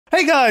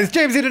Hey guys,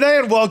 James here today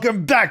and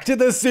welcome back to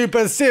the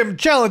Super Sim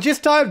Challenge. It's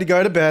time to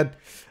go to bed.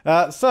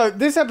 So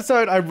this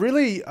episode, I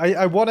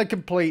want to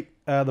complete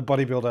the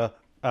bodybuilder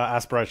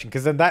aspiration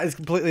because then that is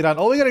completely done.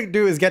 All we got to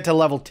do is get to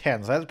level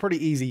 10, so that's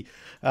pretty easy.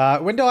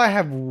 When do I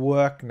have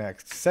work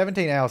next?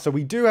 17 hours. So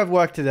we do have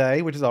work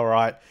today, which is all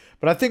right.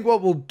 But I think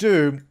what we'll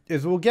do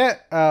is we'll do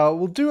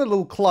a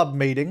little club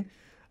meeting.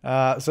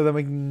 So then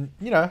we can,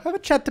 have a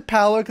chat to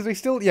Paolo because we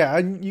still,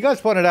 and you guys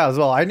pointed out as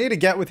well, I need to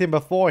get with him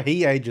before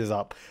he ages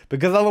up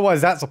because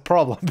otherwise that's a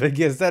problem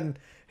because then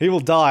he will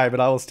die, but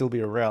I will still be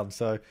around.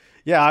 So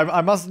yeah, I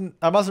mustn't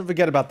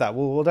forget about that.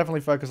 We'll definitely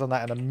focus on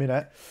that in a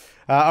minute.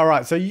 All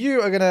right, so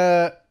you are going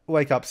to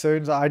wake up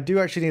soon. So I do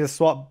actually need to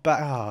swap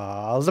back.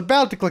 I was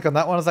about to click on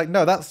that one. I was like,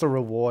 no, that's the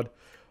reward.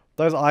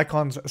 Those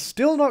icons are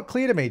still not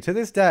clear to me to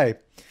this day.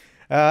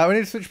 We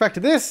need to switch back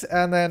to this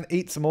and then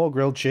eat some more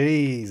grilled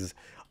cheese.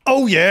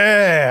 Oh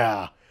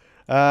yeah!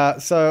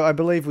 So I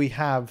believe we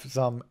have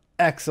some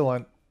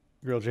excellent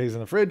grilled cheese in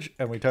the fridge,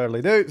 and we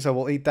totally do. So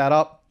we'll eat that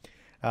up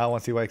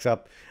once he wakes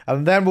up.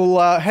 And then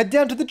we'll head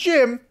down to the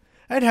gym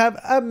and have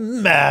a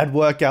mad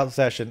workout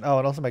session. Oh,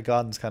 and also my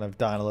garden's kind of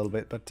dying a little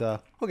bit, but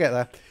we'll get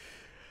there.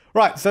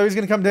 Right, so he's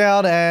going to come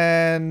down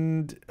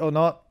and... Or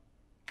not.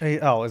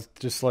 It's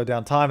just slow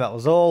down time. That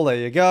was all. There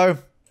you go.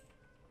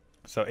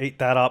 So eat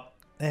that up.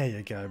 There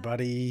you go,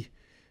 buddy.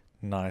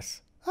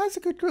 Nice. That's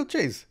a good grilled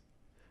cheese.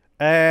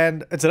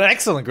 And it's an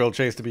excellent grilled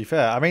cheese, to be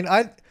fair. I mean,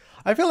 I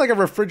feel like a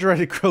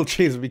refrigerated grilled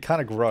cheese would be kind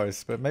of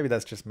gross, but maybe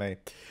that's just me.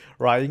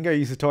 Right, you can go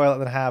use the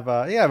toilet and have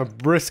a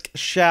brisk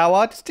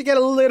shower just to get a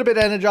little bit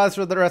energized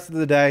for the rest of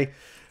the day.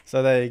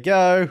 So there you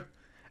go.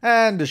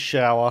 And a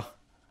shower.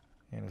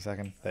 In a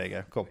second. There you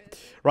go. Cool.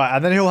 Right,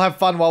 and then he'll have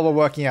fun while we're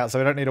working out, so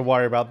we don't need to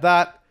worry about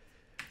that.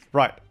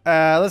 Right,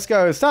 let's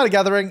go. Start a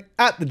gathering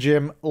at the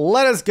gym.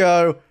 Let us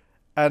go.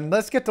 And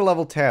let's get to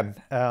level 10.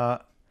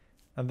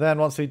 And then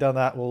once we've done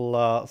that,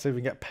 we'll see if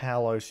we can get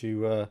Paolo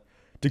to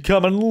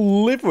come and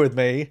live with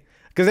me.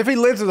 Because if he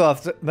lives with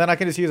us, then I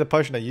can just use a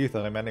potion of youth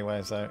on him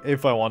anyway. So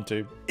if I want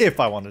to,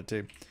 if I wanted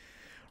to.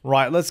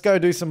 Right, let's go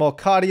do some more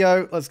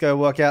cardio. Let's go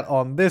work out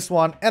on this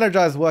one.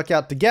 Energize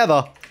workout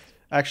together.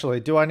 Actually,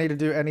 do I need to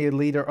do any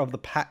leader of the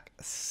pack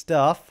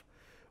stuff?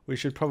 We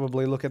should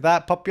probably look at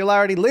that.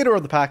 Popularity, leader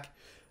of the pack.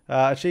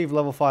 Achieve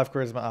level 5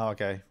 charisma. Oh,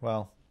 okay.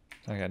 Well,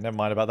 okay, never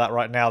mind about that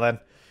right now then.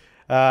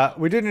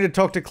 We do need to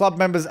talk to club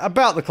members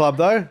about the club,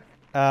 though.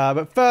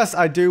 But first,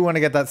 I do want to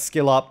get that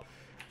skill up.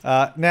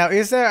 Now,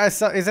 is there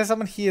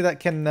someone here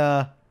that can...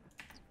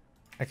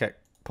 Okay,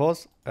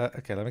 pause.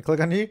 Okay, let me click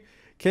on you.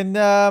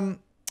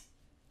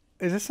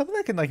 Is there someone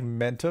that can, like,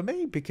 mentor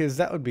me? Because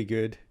that would be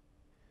good.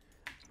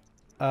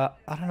 I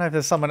don't know if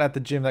there's someone at the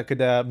gym that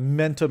could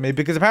mentor me.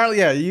 Because apparently,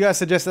 yeah, you guys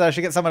suggested I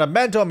should get someone to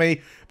mentor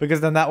me.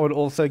 Because then that would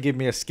also give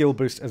me a skill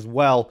boost as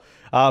well.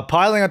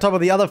 Piling on top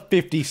of the other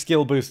 50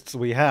 skill boosts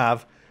we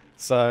have.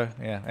 So,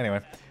 yeah, anyway.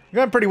 We're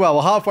going pretty well.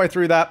 We're halfway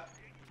through that.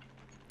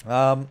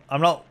 I'm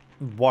not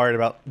worried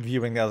about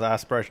viewing the other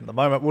aspiration at the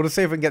moment. We'll just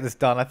see if we can get this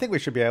done. I think we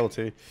should be able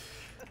to.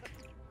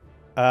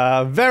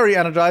 Very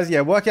energized.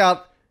 Yeah,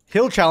 workout.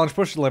 Hill challenge.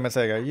 Push the limits.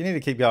 There you go. You need to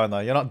keep going,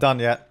 though. You're not done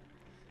yet.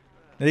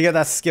 Need to get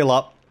that skill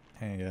up.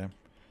 There you go.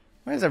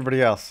 Where's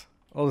everybody else?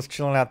 All just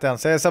chilling out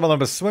downstairs. Some of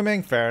them are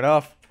swimming. Fair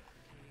enough.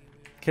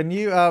 Can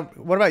you,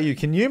 what about you?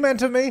 Can you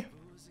mentor me?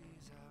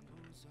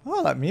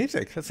 Oh, that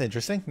music. That's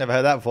interesting. Never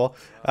heard that before.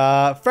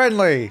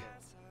 Friendly.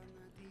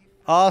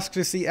 Ask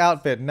to see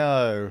outfit.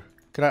 No.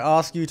 Can I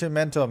ask you to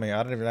mentor me?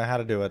 I don't even know how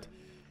to do it.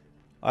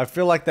 I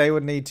feel like they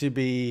would need to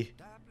be...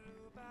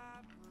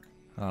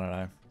 I don't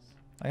know.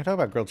 I can talk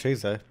about grilled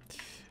cheese, though.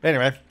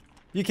 Anyway.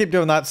 You keep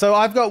doing that. So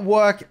I've got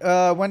work.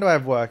 When do I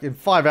have work? In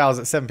 5 hours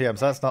at 7 PM.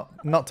 So that's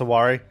not to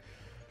worry.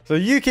 So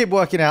you keep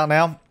working out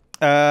now.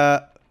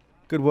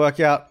 Good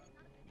workout.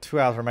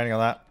 2 hours remaining on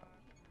that.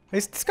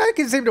 This guy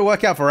can seem to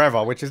work out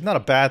forever, which is not a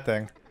bad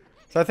thing.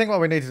 So I think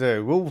what we need to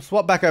do, we'll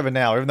swap back over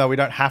now, even though we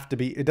don't have to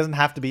be, it doesn't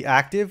have to be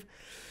active.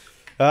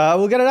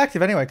 We'll get it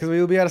active anyway, because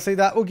we'll be able to see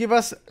that. Will give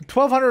us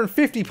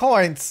 1,250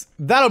 points.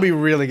 That'll be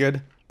really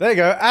good. There you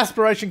go.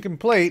 Aspiration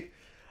complete.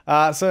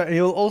 So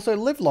he'll also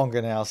live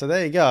longer now. So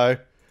there you go.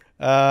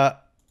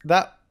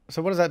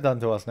 So what has that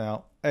done to us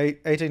now?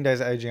 18 days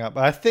of aging up.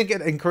 I think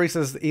it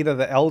increases either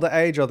the elder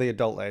age or the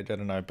adult age. I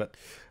don't know, but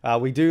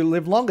we do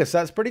live longer, so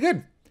that's pretty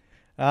good.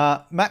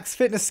 Max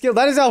fitness skill.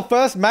 That is our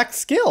first max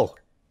skill.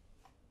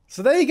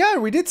 So there you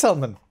go. We did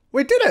something.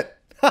 We did it.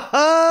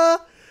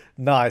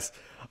 Nice.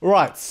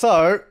 Right.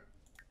 So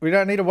we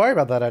don't need to worry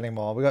about that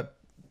anymore. We got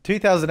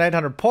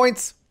 2,800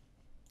 points.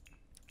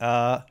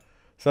 So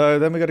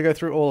then we got to go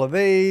through all of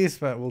these,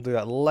 but we'll do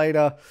that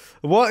later.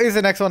 What is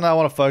the next one I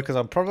want to focus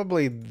on?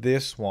 Probably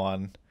this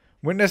one.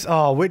 Witness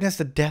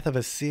the death of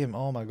a sim.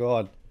 Oh my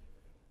god.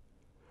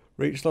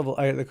 Reach level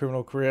 8 of the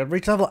criminal career.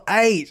 Reach level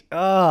 8.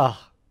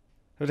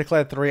 We've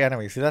declared 3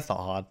 enemies. See, that's not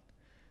hard.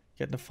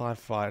 Get into 5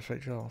 fights.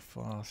 Reach level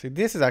 4. See,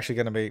 this is actually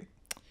going to be...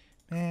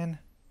 Man.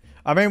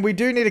 I mean, we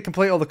do need to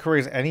complete all the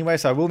careers anyway,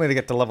 so I will need to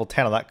get to level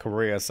 10 of that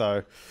career,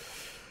 so...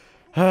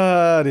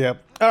 dear.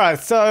 Alright,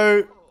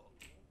 so...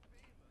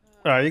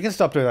 Alright, you can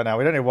stop doing that now.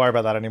 We don't need to worry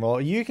about that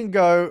anymore. You can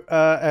go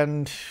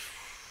and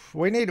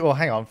we need, well,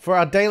 hang on. For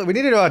our daily, we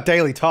need to do our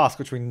daily task,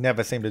 which we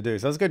never seem to do.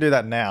 So let's go do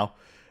that now.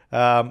 No,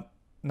 I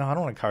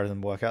don't want to encourage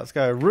them to work out. Let's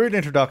go rude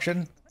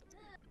introduction.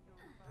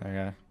 There we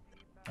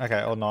go.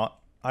 Okay, or not.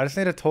 I just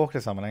need to talk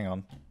to someone.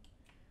 Hang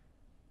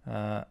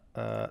on.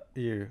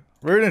 You.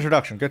 Rude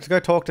introduction. Good to go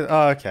talk to.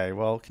 Oh, okay,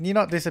 well, can you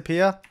not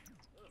disappear?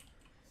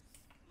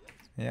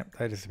 Yep,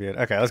 they disappeared.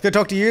 Okay, let's go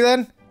talk to you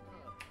then.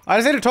 I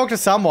just need to talk to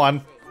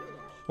someone.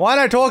 Why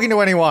aren't I talking to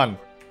anyone?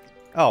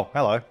 Oh,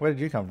 hello. Where did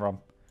you come from?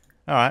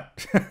 Alright.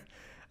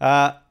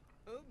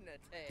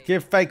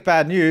 Give fake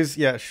bad news.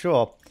 Yeah,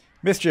 sure.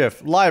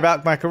 Mischief. Lie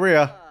about my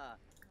career.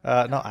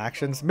 Not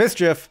actions.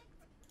 Mischief.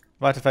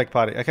 Invite to fake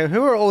party. Okay,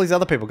 who are all these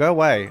other people? Go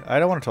away. I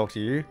don't want to talk to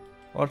you.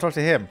 I want to talk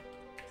to him.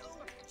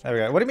 There we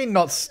go. What do you mean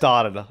not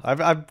started?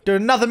 I'm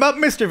doing nothing but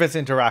mischievous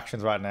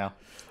interactions right now.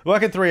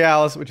 Working 3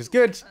 hours, which is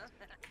good.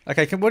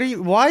 Okay,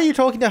 why are you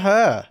talking to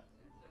her?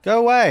 Go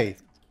away.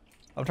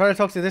 I'm trying to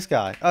talk to this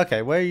guy.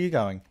 Okay, where are you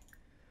going?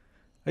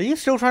 Are you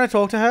still trying to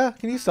talk to her?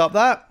 Can you stop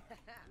that?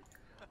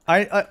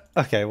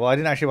 Okay, well, I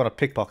didn't actually want to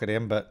pickpocket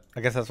him, but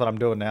I guess that's what I'm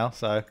doing now,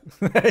 so.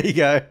 There you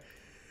go.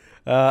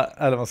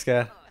 Animal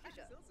scare.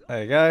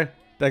 There you go.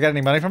 Did I get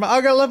any money from it? Oh,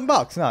 I got 11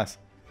 bucks. Nice.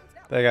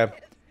 There you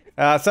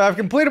go. So I've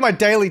completed my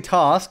daily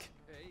task.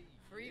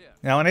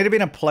 Now, I need to be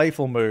in a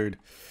playful mood.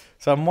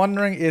 So I'm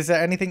wondering, is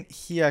there anything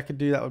here I could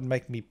do that would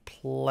make me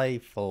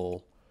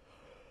playful?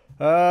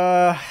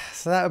 So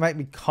that would make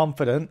me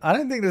confident. I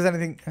don't think there's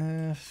anything...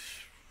 there's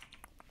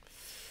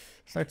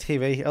no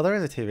TV. Oh, there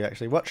is a TV,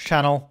 actually. Watch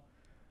channel.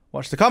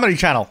 Watch the comedy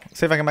channel.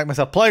 See if I can make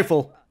myself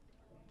playful.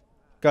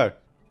 Go.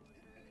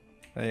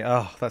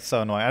 Oh, that's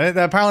so annoying.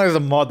 Apparently there's a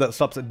mod that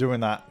stops it doing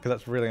that, because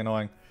that's really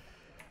annoying.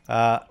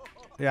 Yeah,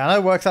 I know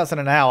it works out in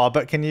an hour,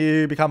 but can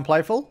you become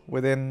playful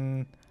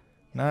within...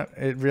 No,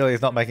 it really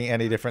is not making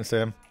any difference to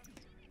him.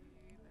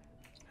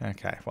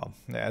 Okay, well,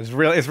 yeah, it's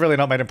really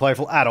not made him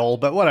playful at all,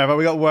 but whatever,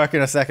 we got work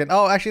in a second.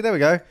 Oh, actually, there we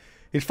go.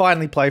 He's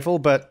finally playful,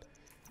 but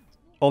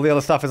all the other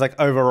stuff is like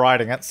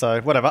overriding it,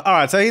 so whatever.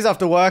 Alright, so he's off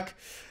to work.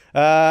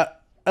 At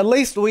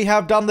least we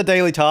have done the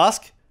daily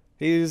task.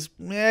 He's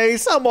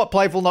somewhat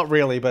playful, not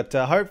really, but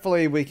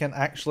hopefully we can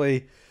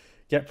actually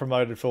get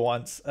promoted for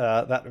once.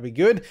 That would be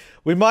good.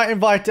 We might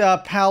invite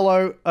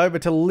Paolo over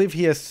to live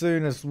here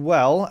soon as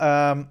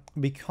well,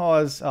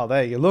 because... Oh,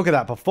 there you go. Look at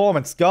that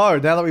performance go,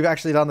 now that we've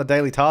actually done the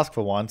daily task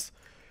for once.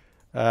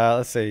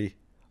 Let's see.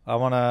 I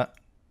wanna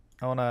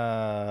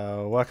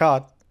work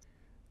hard.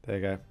 There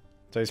you go.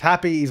 So he's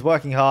happy, he's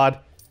working hard.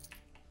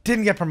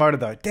 Didn't get promoted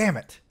though. Damn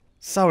it.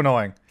 So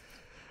annoying.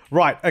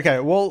 Right, okay,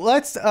 well,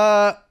 let's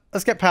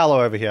get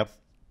Paolo over here.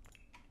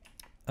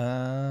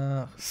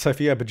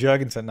 Sophia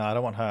Bajurgensen. No, I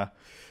don't want her.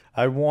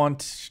 I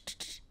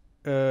want...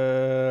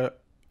 where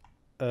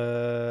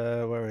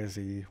is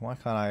he? Why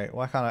can't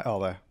I...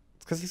 Oh, there.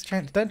 It's because he's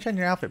changed... Don't change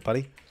your outfit,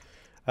 buddy.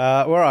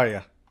 Where are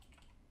you?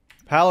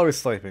 Paolo is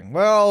sleeping.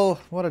 Well,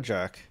 what a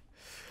jerk.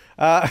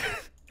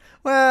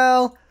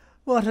 Well,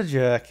 what a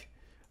jerk.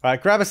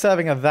 Alright, grab a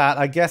serving of that.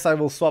 I guess I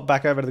will swap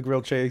back over to the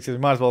grilled cheese, because we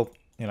might as well,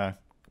 you know,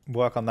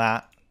 work on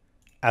that.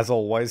 As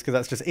always, because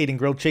that's just eating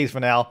grilled cheese for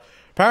now.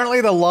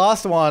 Apparently the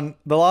last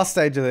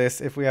stage of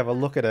this, if we have a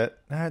look at it...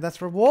 No,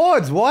 that's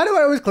rewards! Why do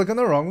I always click on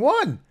the wrong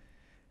one?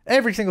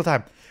 Every single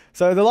time.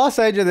 So the last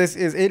stage of this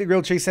is eat a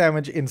grilled cheese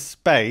sandwich in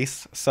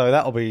space. So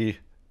that'll be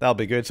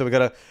good. So we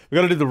gotta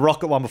do the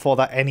rocket one before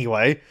that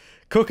anyway.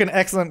 Cook an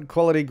excellent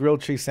quality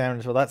grilled cheese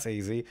sandwich. Well, that's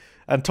easy.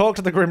 And talk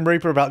to the Grim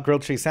Reaper about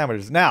grilled cheese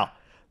sandwiches. Now,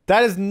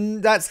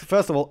 that's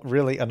first of all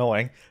really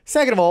annoying.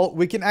 Second of all,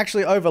 we can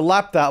actually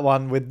overlap that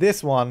one with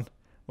this one,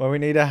 where we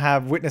need to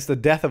have witnessed the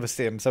death of a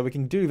sim. So we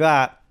can do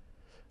that,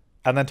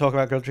 and then talk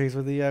about grilled cheese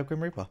with the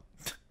Grim Reaper.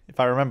 If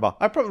I remember.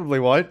 I probably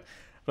won't,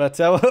 but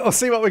we'll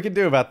see what we can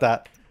do about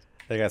that.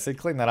 There you go, so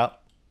clean that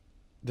up.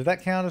 Did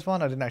that count as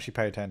one? I didn't actually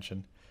pay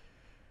attention.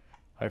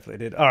 Hopefully it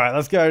did. Alright,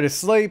 let's go to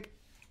sleep.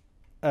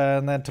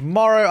 And then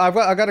tomorrow, I've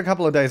got a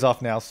couple of days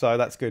off now, so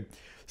that's good.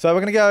 So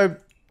we're going to go...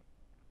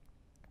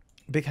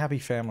 Big happy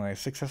family,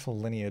 successful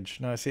lineage.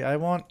 No, see, I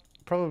want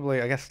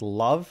probably, I guess,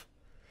 love.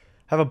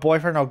 Have a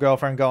boyfriend or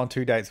girlfriend, go on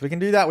 2 dates. We can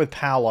do that with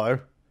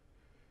Paolo.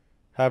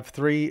 Have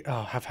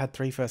had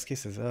 3 first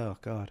kisses. Oh,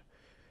 God.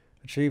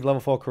 Achieve level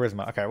 4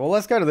 charisma. Okay, well,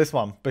 let's go to this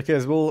one,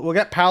 because we'll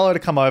get Paolo to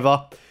come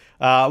over.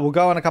 We'll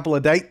go on a couple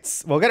of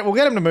dates. We'll get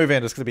him to move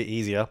in just because it'll be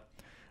easier.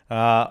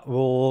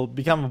 We'll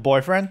become a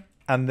boyfriend,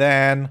 and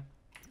then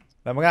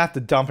we're going to have to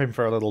dump him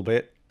for a little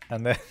bit,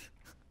 and then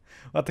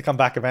we'll have to come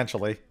back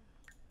eventually.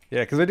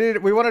 Yeah, because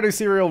we want to do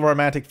serial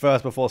romantic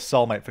first before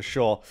soulmate for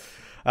sure.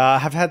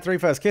 Have had 3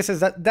 first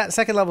kisses. That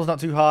second level's not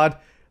too hard.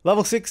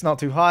 Level 6, not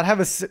too hard. Have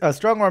a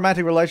strong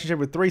romantic relationship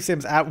with 3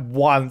 sims at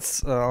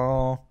once.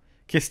 Oh,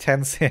 kiss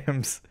 10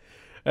 sims.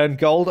 And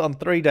gold on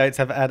 3 dates.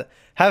 Have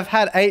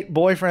had 8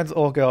 boyfriends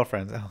or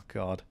girlfriends. Oh,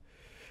 God.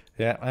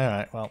 Yeah,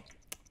 alright, well.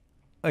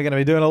 We're going to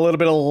be doing a little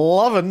bit of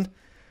loving.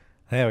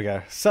 There we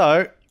go.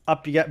 So,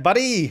 up you get,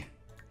 buddy.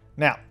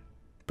 Now,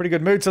 pretty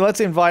good mood. So let's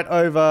invite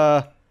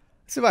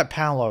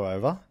Paolo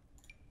over.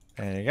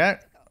 There you go.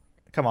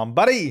 Come on,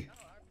 buddy.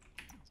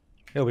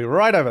 He'll be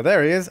right over.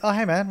 There he is. Oh,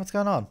 hey, man. What's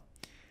going on?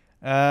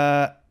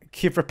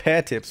 Give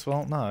repair tips.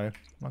 Well, no. I'm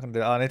not going to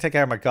do that. I need to take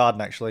care of my garden,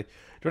 actually. Do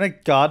you want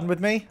to garden with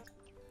me?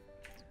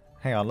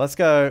 Hang on. Let's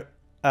go.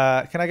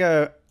 Can I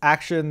go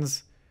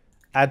actions,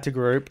 add to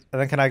group,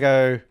 and then can I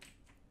go...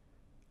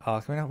 Oh,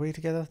 can we not weed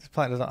together? This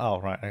plant doesn't...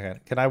 Oh, right. Okay.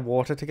 Can I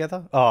water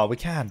together? Oh, we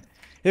can.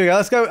 Here we go.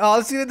 Let's go. Oh,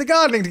 let's do the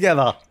gardening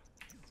together.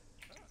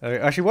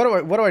 Actually,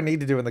 what do I need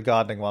to do in the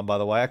gardening one, by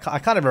the way? I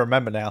can't even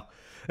remember now.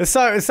 There's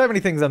so many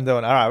things I'm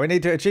doing. All right, we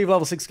need to achieve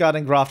level 6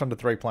 gardening, graft under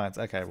 3 plants.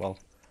 Okay, well,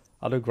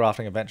 I'll do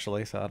grafting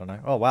eventually, so I don't know.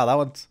 Oh, wow, that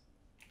one's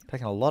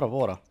taking a lot of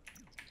water.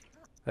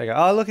 There you go.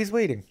 Oh, look, he's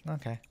weeding.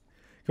 Okay.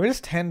 Can we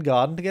just tend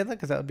garden together?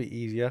 Because that would be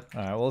easier.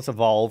 All right, well, let's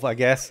evolve, I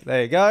guess.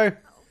 There you go.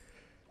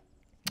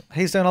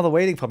 He's doing all the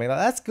weeding for me.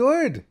 That's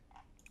good.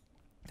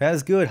 That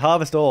is good.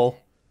 Harvest all.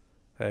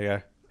 There you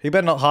go. He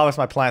better not harvest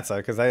my plants, though,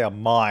 because they are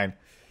mine.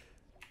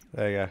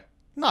 There you go.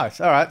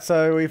 Nice. All right,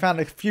 so we found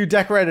a few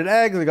decorated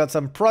eggs. We got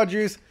some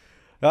produce.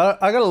 I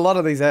got a lot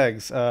of these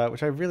eggs,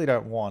 which I really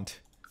don't want.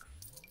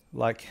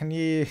 Like, can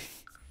you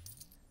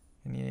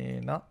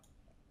not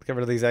get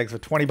rid of these eggs for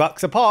 20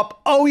 bucks a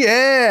pop? Oh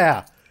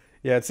yeah,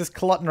 yeah. It's just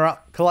cluttering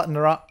up.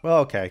 Oh,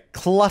 okay,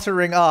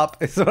 cluttering up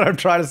is what I'm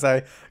trying to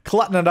say.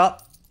 Cluttering it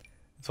up.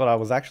 That's what I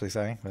was actually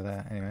saying. But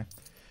anyway,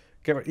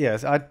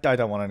 yes. I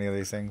don't want any of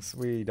these things.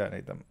 We don't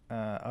need them.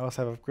 I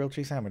also have a grilled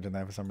cheese sandwich in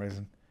there for some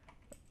reason.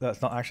 That's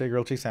not actually a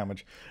grilled cheese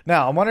sandwich.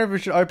 Now, I'm wondering if we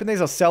should open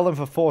these or sell them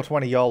for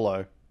 420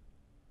 YOLO.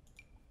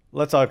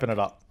 Let's open it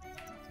up.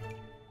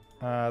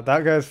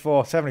 That goes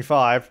for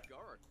 75.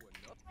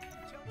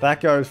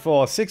 That goes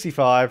for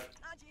 65.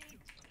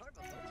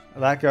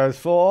 That goes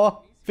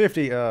for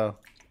 50.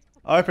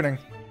 Opening.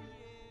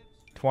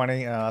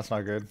 20. That's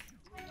not good.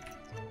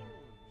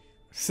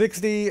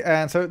 60.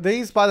 And so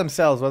these by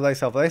themselves, what do they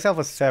sell for? They sell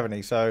for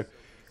 70. So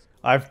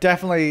I've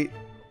definitely...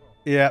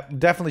 Yeah,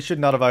 definitely should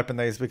not have opened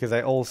these because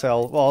they all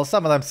sell... Well,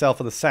 some of them sell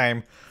for the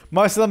same.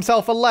 Most of them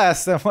sell for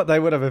less than what they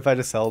would have if I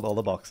just sold all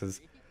the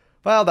boxes.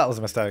 Well, that was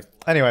a mistake.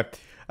 Anyway,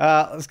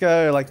 let's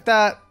go like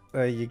that.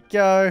 There you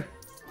go.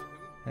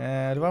 Do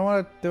I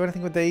want to do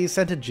anything with these?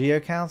 Send to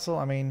Geo Council?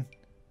 I mean,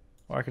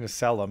 or I can just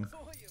sell them.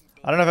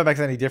 I don't know if it makes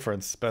any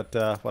difference, but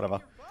whatever.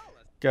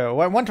 Go.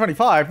 Wait,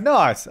 125.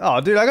 Nice.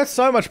 Oh, dude, I got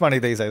so much money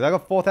these days. I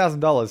got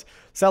 $4,000.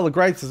 Sell the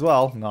grapes as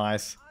well.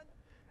 Nice.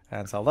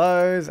 And sell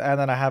those. And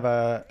then I have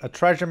a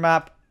treasure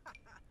map.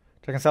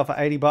 Which I can sell for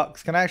 80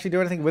 bucks. Can I actually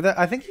do anything with it?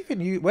 I think you can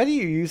use... Where do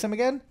you use them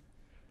again?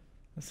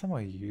 There's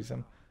somewhere you use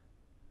them.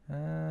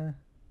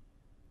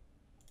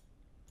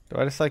 Do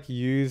I just like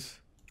use...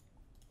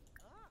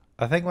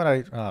 I think when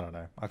I don't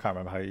know. I can't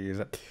remember how you use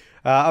it.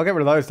 I'll get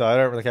rid of those though. I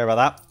don't really care about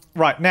that.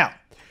 Right, now.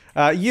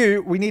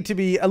 We need to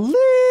be a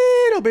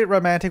little bit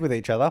romantic with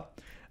each other.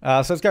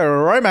 So let's go to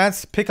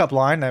romance. Pickup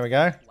line. There we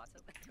go.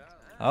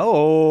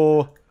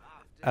 Oh...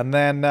 And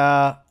then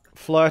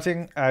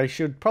flirting, I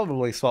should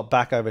probably swap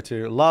back over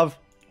to love.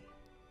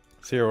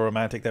 Serial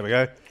romantic, there we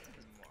go.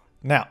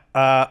 Now,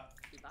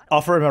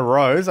 offer him a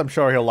rose. I'm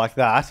sure he'll like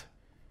that.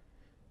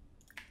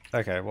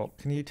 Okay, well,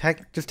 can you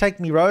just take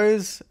me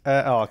rose?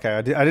 Oh, okay,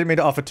 I didn't mean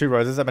to offer 2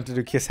 roses. I meant to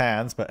do kiss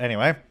hands, but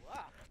anyway.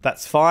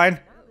 That's fine.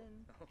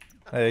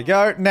 There you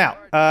go. Now,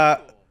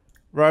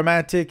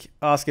 romantic,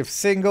 ask if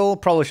single.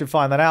 Probably should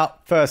find that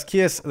out. First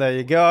kiss, there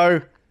you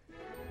go.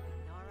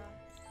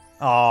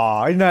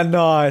 Oh, isn't that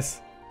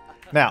nice?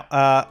 Now,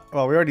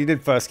 well, we already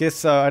did first kiss,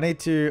 so I need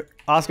to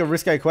ask a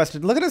risque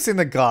question. Look at us in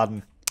the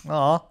garden.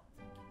 Aw.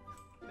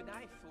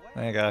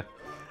 There you go.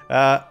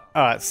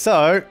 Alright,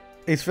 so,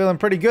 he's feeling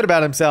pretty good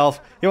about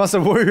himself. He wants to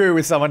woohoo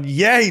with someone.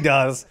 Yeah, he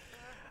does.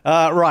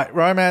 Right,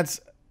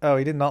 romance. Oh,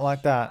 he did not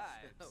like that.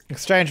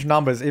 Exchange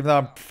numbers, even though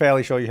I'm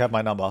fairly sure you have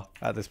my number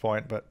at this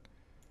point, but...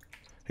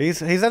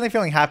 He's only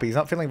feeling happy. He's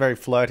not feeling very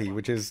flirty,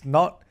 which is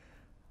not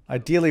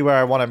ideally where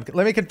I want him.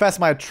 Let me confess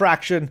my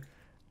attraction.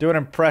 Do an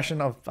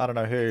impression of, I don't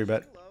know who,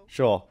 but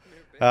sure.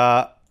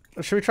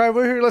 Should we try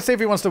woohoo? Let's see if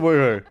he wants to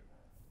woohoo.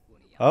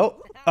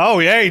 Oh. Oh,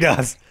 yeah, he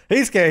does.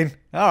 He's keen.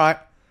 All right.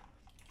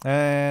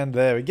 And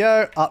there we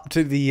go. Up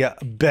to the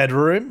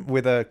bedroom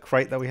with a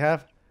crate that we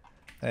have.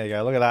 There you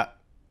go. Look at that.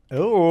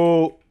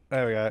 Oh,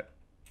 there we go.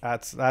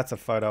 That's a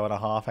photo and a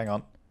half. Hang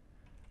on.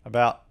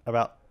 About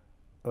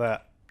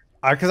that.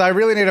 Because I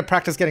really need to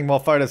practice getting more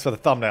photos for the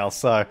thumbnail,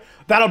 so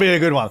that'll be a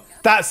good one.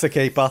 That's the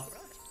keeper.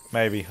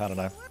 Maybe. I don't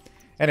know.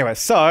 Anyway,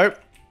 so,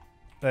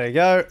 there you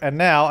go. And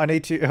now I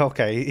need to...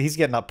 Okay, he's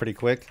getting up pretty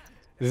quick.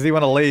 Does he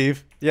want to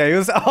leave? Yeah, he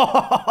was...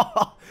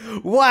 Oh,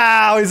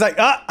 wow! He's like,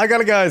 I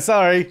gotta go,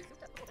 sorry.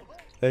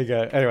 There you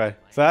go. Anyway,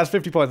 so that's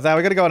 50 points. Now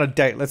we're gonna go on a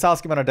date. Let's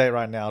ask him on a date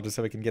right now, just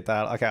so we can get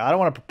that. Okay, I don't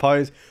want to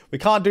propose. We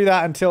can't do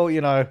that until,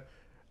 you know...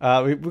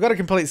 we've got to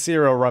complete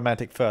serial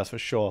romantic first, for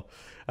sure.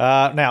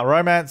 Now,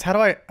 romance. How do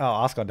I...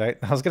 Oh, ask on date.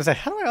 I was gonna say,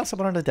 how do I ask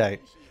someone on a date?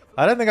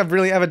 I don't think I've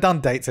really ever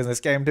done dates in this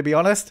game, to be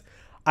honest.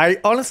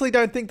 I honestly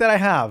don't think that I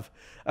have.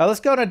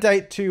 Let's go on a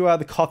date to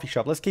the coffee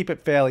shop. Let's keep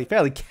it fairly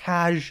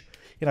cash,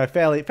 you know,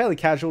 fairly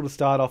casual to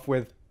start off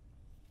with.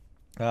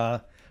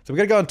 So we're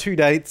gonna go on 2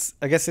 dates.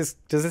 I guess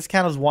does this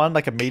count as one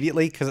like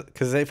immediately?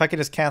 Because if I can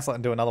just cancel it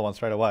and do another one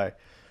straight away,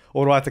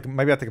 or do I have to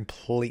maybe I have to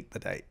complete the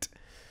date?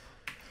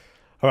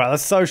 All right,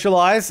 let's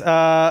socialize.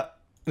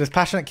 Does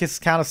passionate kisses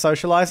count as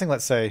socializing?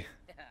 Let's see.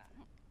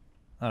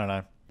 I don't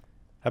know.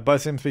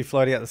 Both seem to be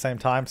flirty at the same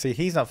time. See,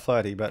 he's not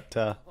flirty, but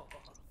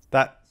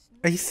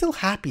he's still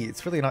happy.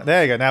 It's really nice.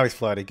 There you go. Now he's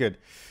flirty. Good.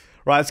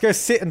 Right, let's go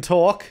sit and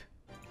talk.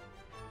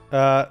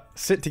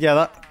 Sit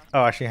together.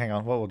 Oh, actually, hang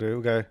on. What we'll do,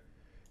 we'll go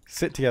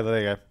sit together.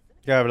 There you go.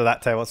 Go over to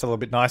that table. It's a little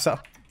bit nicer.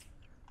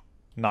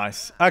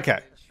 Nice. Okay.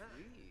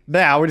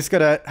 Now we're just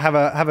gonna have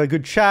a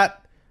good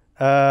chat.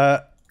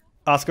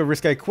 Ask a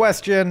risque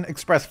question.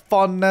 Express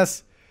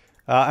fondness.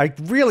 I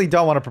really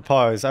don't want to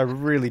propose. I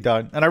really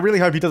don't. And I really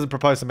hope he doesn't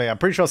propose to me. I'm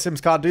pretty sure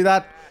Sims can't do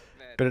that.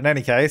 But in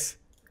any case,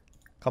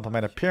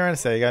 compliment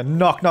appearance. There you go.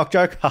 Knock knock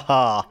joke.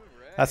 Haha.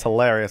 That's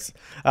hilarious.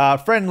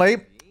 Friendly.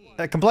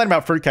 Complain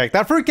about fruitcake.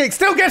 That fruitcake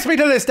still gets me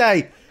to this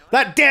day.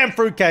 That damn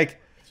fruitcake.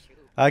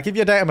 Give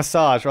your date a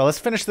massage. Well, let's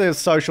finish the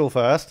social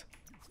first.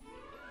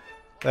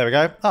 There we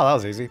go. Oh, that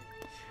was easy.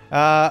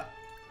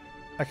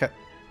 Okay.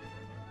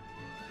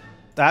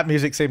 That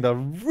music seemed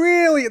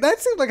that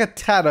seemed like a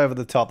tad over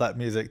the top, that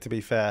music, to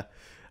be fair.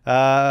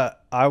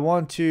 I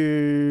want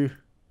to...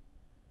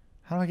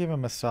 How do I give him a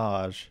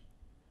massage?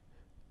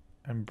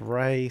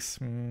 Embrace.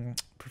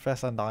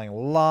 Profess undying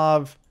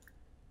love.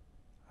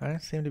 I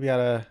don't seem to be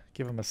able to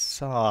give him a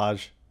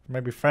massage.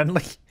 Maybe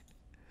friendly?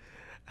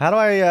 How do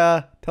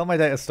I tell my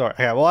date a story?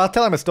 Okay, well, I'll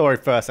tell him a story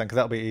first then, because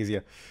that'll be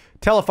easier.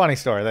 Tell a funny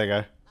story. There you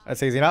go.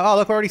 That's easy now. Oh,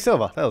 look, we're already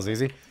silver. That was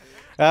easy.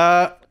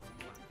 There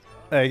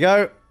you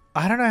go.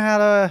 I don't know how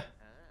to...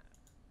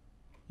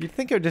 You'd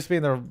think it would just be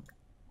in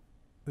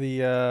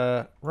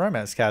the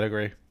romance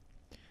category.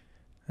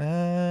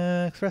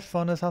 Express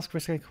fondness, ask a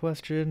risky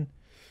question.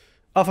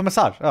 Oh, for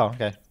massage. Oh,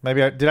 okay.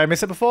 Maybe did I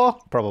miss it before?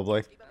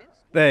 Probably.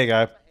 There you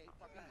go.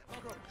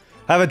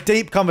 Have a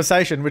deep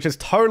conversation, which is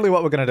totally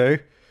what we're going to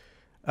do.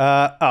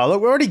 Oh,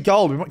 look, we're already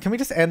gold. Can we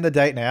just end the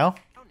date now?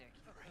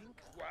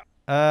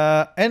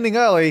 Ending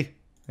early.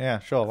 Yeah,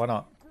 sure, why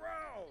not?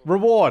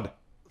 Reward.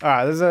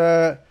 Alright, there's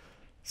a...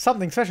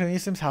 Something special in your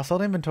Sims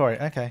household inventory.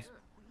 Okay.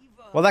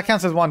 Well, that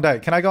counts as one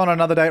date. Can I go on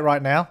another date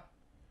right now?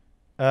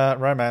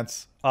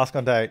 Romance. Ask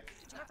on date.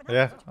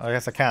 Yeah, I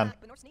guess I can.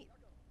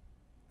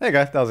 There you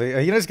go. That was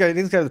it. You just go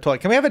to the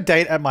toilet. Can we have a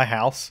date at my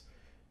house?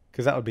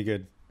 Because that would be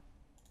good.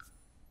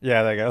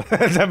 Yeah, there you go.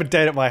 Let's have a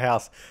date at my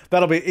house.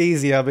 That'll be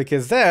easier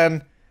because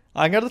then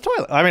I can go to the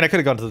toilet. I mean, I could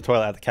have gone to the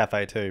toilet at the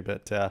cafe too,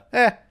 but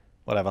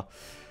whatever.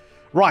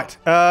 Right.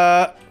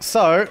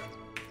 So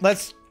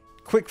let's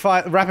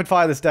rapid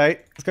fire this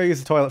date. Let's go use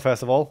the toilet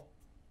first of all.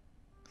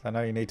 I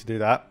know you need to do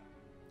that.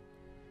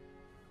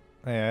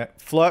 Yeah.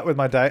 Flirt with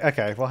my date.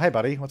 Okay. Well, hey,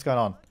 buddy. What's going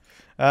on?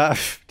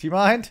 Do you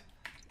mind?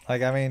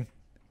 Like, I mean,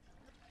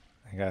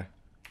 there you go.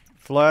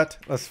 Flirt.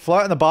 Let's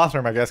flirt in the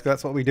bathroom, I guess, because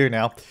that's what we do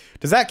now.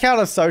 Does that count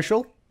as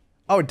social?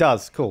 Oh, it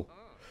does. Cool.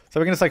 So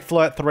we're going to just like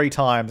flirt 3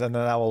 times and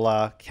then that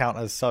will count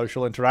as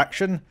social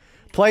interaction.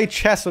 Play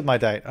chess with my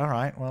date. All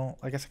right. Well,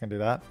 I guess I can do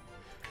that.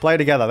 Play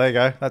together. There you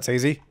go. That's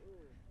easy.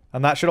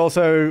 And that should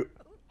also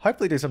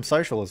hopefully do some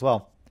social as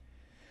well.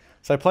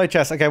 So play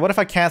chess. Okay, what if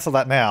I cancel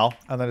that now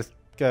and then just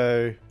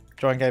go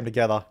join game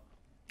together?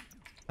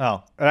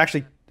 Oh, it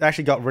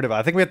actually got rid of it.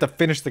 I think we have to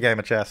finish the game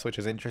of chess, which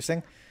is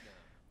interesting.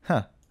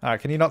 Huh. All right,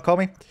 can you not call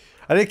me?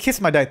 I need to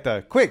kiss my date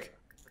though. Quick.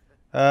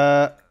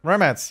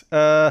 Romance.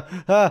 I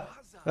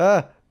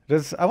wonder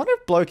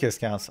if blow kiss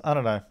counts. I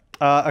don't know.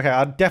 Okay,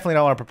 I definitely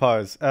don't want to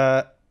propose.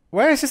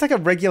 Where is just like a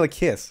regular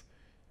kiss?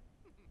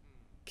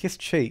 Kiss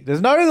cheek.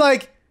 There's no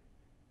like...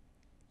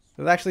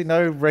 There's actually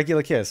no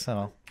regular kiss.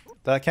 Oh. Did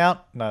that count?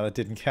 No, that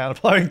didn't count.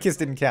 A blowing kiss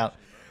didn't count.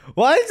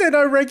 Why is there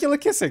no regular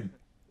kissing?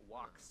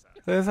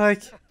 There's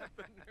like...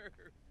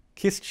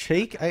 Kiss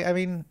cheek? I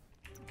mean...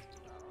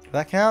 Did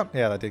that count?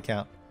 Yeah, that did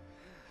count.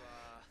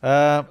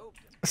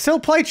 Still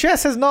play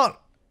chess has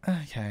not...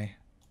 Okay.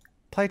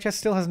 Play chess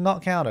still has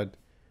not counted.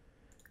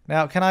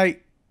 Now, can I...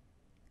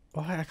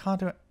 Well, I can't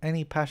do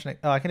any passionate...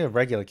 Oh, I can do a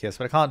regular kiss,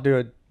 but I can't do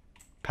it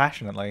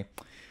passionately.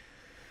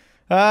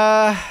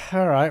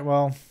 Alright,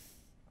 well...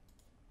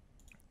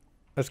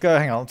 Let's go,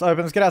 hang on, let's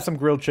open, let's get out some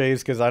grilled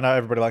cheese, because I know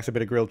everybody likes a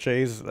bit of grilled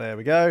cheese. There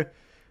we go.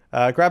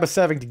 Grab a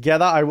serving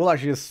together. I will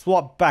actually just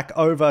swap back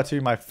over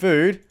to my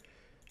food.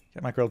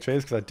 Get my grilled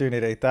cheese, because I do need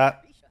to eat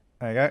that.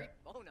 There you go.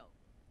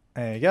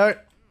 There you go.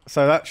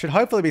 So that should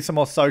hopefully be some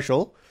more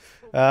social.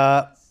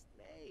 Yeah,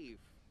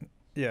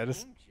 yeah,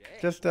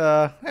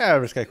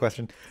 risque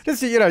question.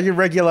 Just, you know, your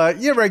regular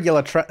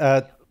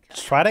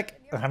Tradic?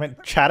 I mean,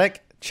 Chaddick?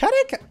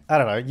 Chaddick? I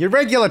don't know. Your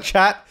regular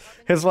chat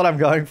is what I'm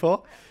going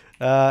for.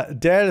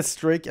 Dare to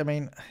streak. I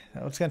mean,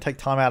 it's going to take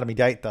time out of my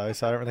date though,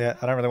 so I don't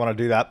really want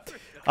to do that.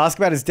 Ask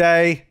about his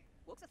day.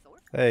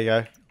 There you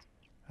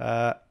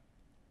go.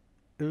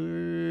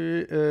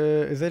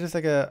 Is there just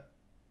like a...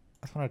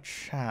 I just want to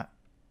chat.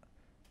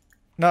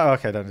 No,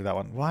 okay, don't do that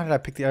one. Why did I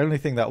pick the only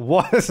thing that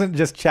wasn't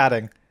just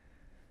chatting?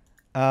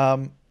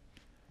 I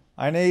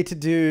need to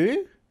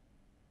do...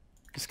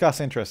 Discuss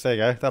interests. There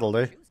you go. That'll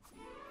do.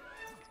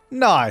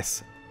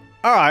 Nice.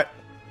 Alright.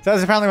 So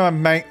that's apparently my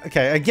main...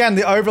 Okay, again,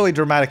 the overly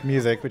dramatic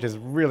music, which is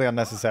really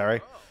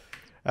unnecessary.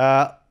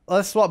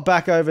 Let's swap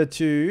back over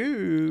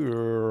to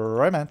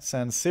romance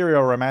and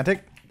serial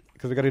romantic.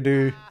 Because we got to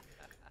do...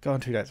 Go on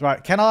 2 days.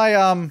 Right, can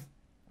I,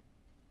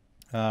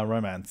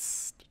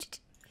 romance.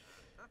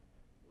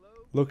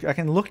 Look, I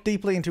can look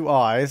deeply into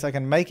eyes. I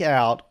can make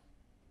out.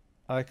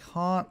 I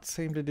can't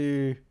seem to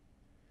do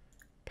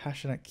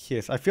passionate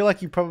kiss. I feel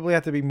like you probably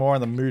have to be more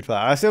in the mood for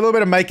that. I see a little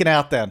bit of making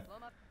out then.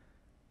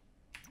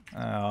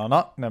 Oh,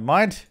 not. Never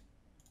mind.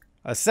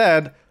 I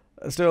said,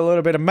 let's do a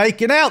little bit of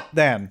making out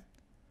then.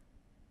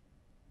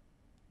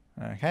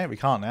 Okay, we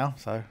can't now,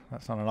 so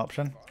that's not an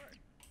option.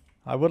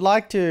 I would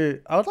like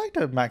to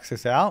max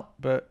this out,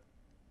 but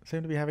I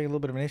seem to be having a little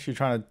bit of an issue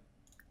trying to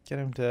get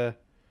him to...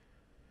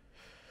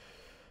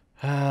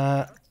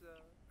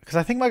 Because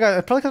I think my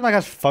guy... Probably because my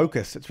guy's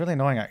focused. It's really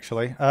annoying,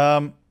 actually.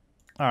 Alright,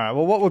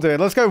 well, what we'll do...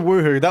 Let's go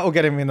woohoo. That will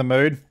get him in the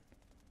mood.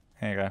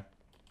 There you go.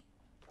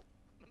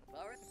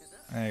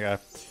 There you go.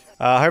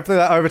 Hopefully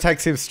that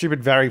overtakes his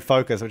stupid very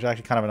focus, which is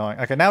actually kind of annoying.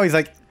 Okay, now he's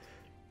like...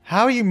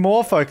 How are you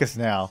more focused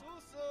now?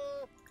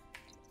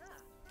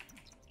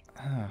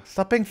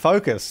 Stop being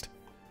focused.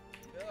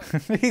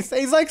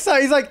 he's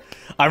like,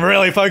 I'm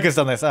really focused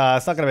on this.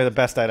 It's not going to be the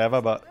best date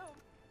ever, but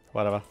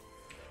whatever.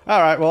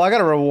 Alright, well, I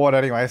got a reward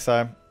anyway,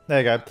 so there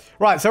you go.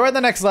 Right, so we're at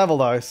the next level,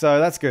 though, so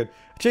that's good.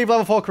 Achieve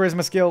level 4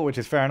 charisma skill, which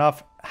is fair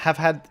enough. Have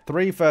had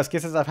 3 first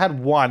kisses. I've had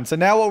 1. So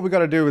now what we've got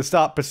to do is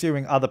start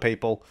pursuing other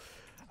people,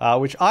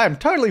 which I am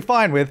totally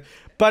fine with.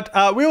 But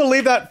we will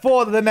leave that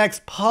for the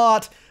next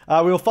part.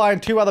 We'll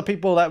find 2 other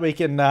people that we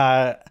can,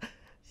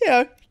 you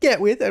know, get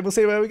with, and we'll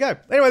see where we go.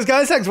 Anyways,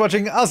 guys, thanks for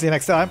watching. I'll see you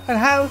next time, and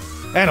have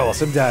an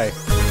awesome day.